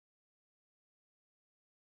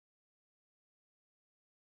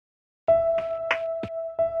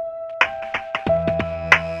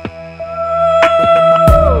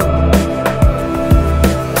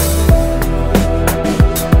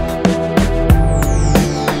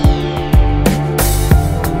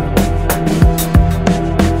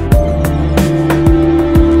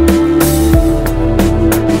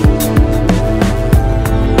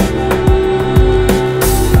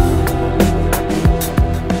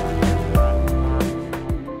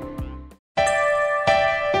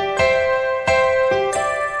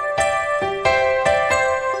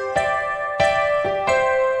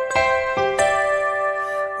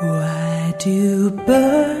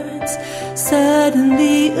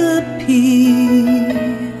suddenly appear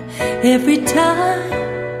every time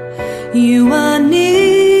you are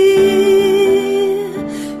near,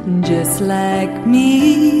 just like me.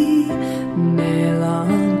 They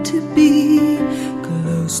long to be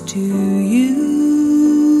close to you.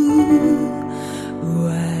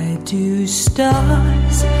 Why do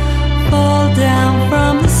stars fall down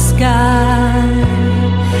from the sky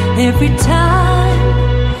every time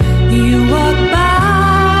you walk by?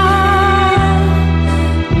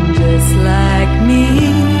 Just like me,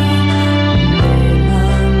 they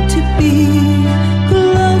long to be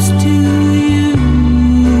close to you.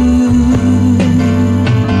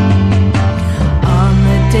 On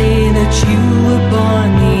the day that you were born,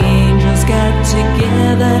 the angels got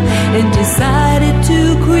together and decided to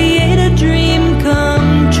create a dream come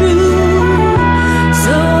true.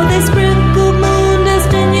 So they sprinkled moon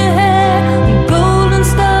dust in your hair, golden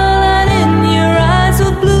starlight in your eyes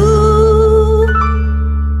of blue.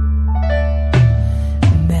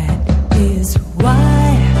 That is why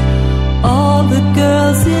all the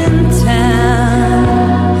girls in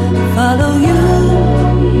town follow you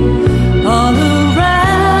all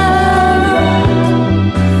around,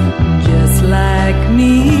 just like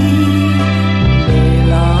me. They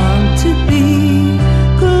long to be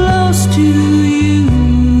close to you.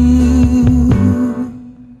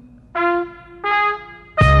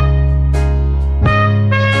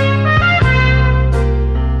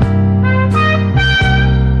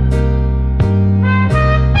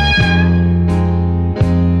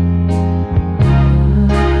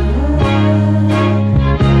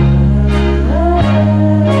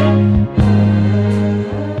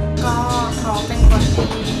ก็เขาเป็นคนที่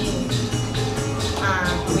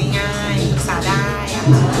คุยง่ายปรึกษาได้อะ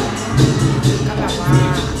ค่ะก็แบบว่า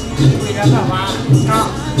คุยแล้วแบบว่าก็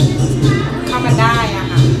เข้ากันได้อะ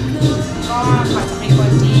ค่ะก็เขาจะเป็นคน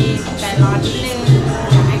ที่ใจร้อนนิดนึง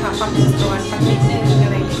อยากให้เขาปรับปรุงตัวสักนิดนึงอะ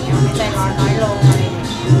ไรอย่างเงี้ยให้ใจร้อนน้อยลงอะไรอย่างเงี้ย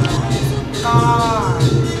ก็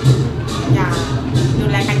อยากดู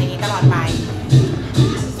แลกันอย่างนี้ตลอดไป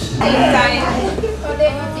จริงใจเขาเรี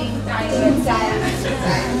ยกว่าจริงใจจริงใจอะจริงใจ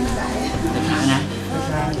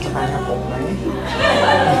สบายครับผมไหม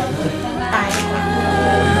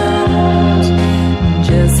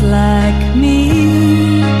Just like me,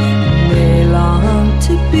 they long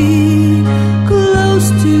to be close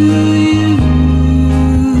to you.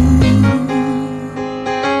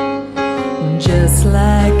 Just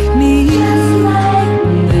like me,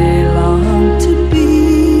 they long to be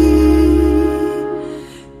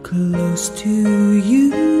close to you.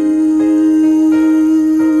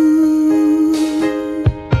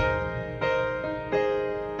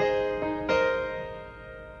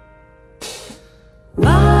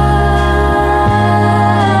 Why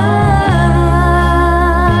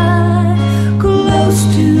close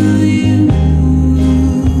to you?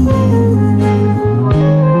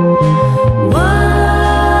 Why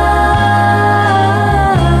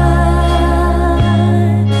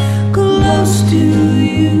close to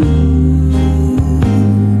you?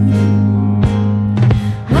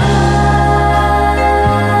 Why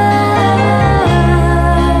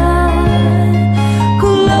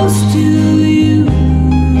close to you?